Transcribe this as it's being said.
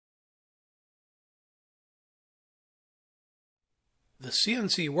The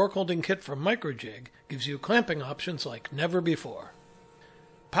CNC Workholding Kit from Microjig gives you clamping options like never before.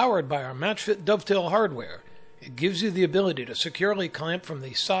 Powered by our MatchFit dovetail hardware, it gives you the ability to securely clamp from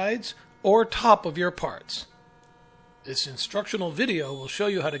the sides or top of your parts. This instructional video will show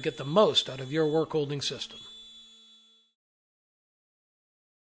you how to get the most out of your workholding system.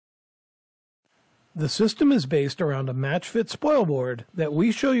 The system is based around a MatchFit spoilboard that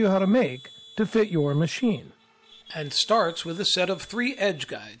we show you how to make to fit your machine, and starts with a set of 3 edge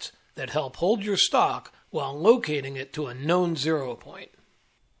guides that help hold your stock while locating it to a known 0 point.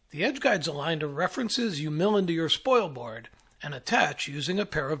 The edge guides align to references you mill into your spoilboard and attach using a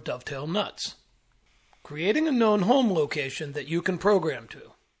pair of dovetail nuts, creating a known home location that you can program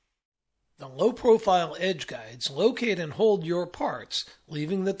to. The low-profile edge guides locate and hold your parts,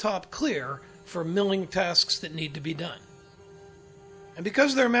 leaving the top clear for milling tasks that need to be done. And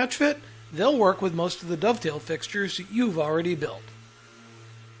because they're MatchFit, they'll work with most of the dovetail fixtures you've already built.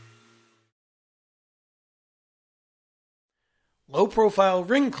 Low-profile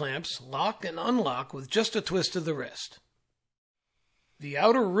ring clamps lock and unlock with just a twist of the wrist. The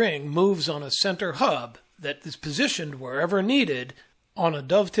outer ring moves on a center hub that is positioned wherever needed on a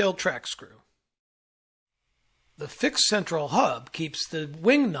dovetail track screw. The fixed central hub keeps the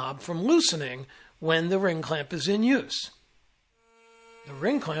wing knob from loosening when the ring clamp is in use. The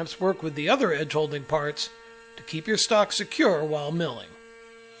ring clamps work with the other edge-holding parts to keep your stock secure while milling,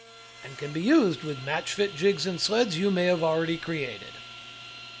 and can be used with MatchFit jigs and sleds you may have already created.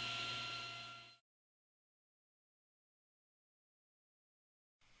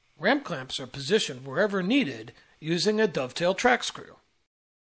 Ramp clamps are positioned wherever needed using a dovetail track screw.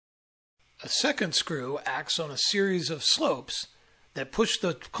 A second screw acts on a series of slopes that push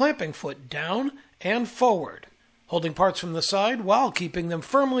the clamping foot down and forward, holding parts from the side while keeping them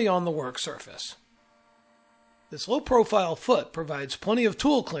firmly on the work surface. This low-profile foot provides plenty of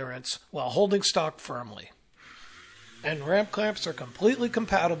tool clearance while holding stock firmly. And ramp clamps are completely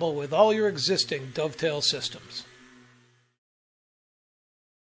compatible with all your existing dovetail systems.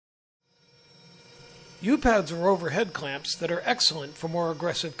 U-pads are overhead clamps that are excellent for more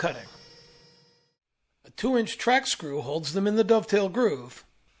aggressive cutting. A 2-inch track screw holds them in the dovetail groove,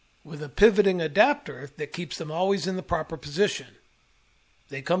 with a pivoting adapter that keeps them always in the proper position.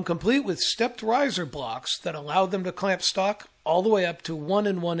 They come complete with stepped riser blocks that allow them to clamp stock all the way up to 1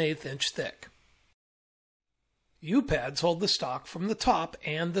 1/8 inch thick. U-pads hold the stock from the top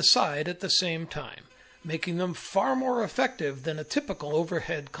and the side at the same time, making them far more effective than a typical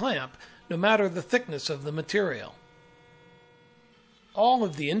overhead clamp, no matter the thickness of the material. All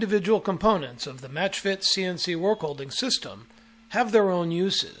of the individual components of the MatchFit CNC Workholding system have their own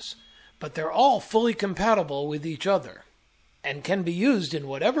uses, but they're all fully compatible with each other and can be used in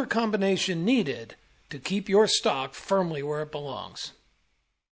whatever combination needed to keep your stock firmly where it belongs.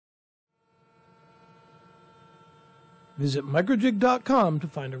 Visit Microjig.com to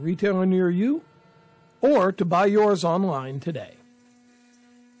find a retailer near you or to buy yours online today.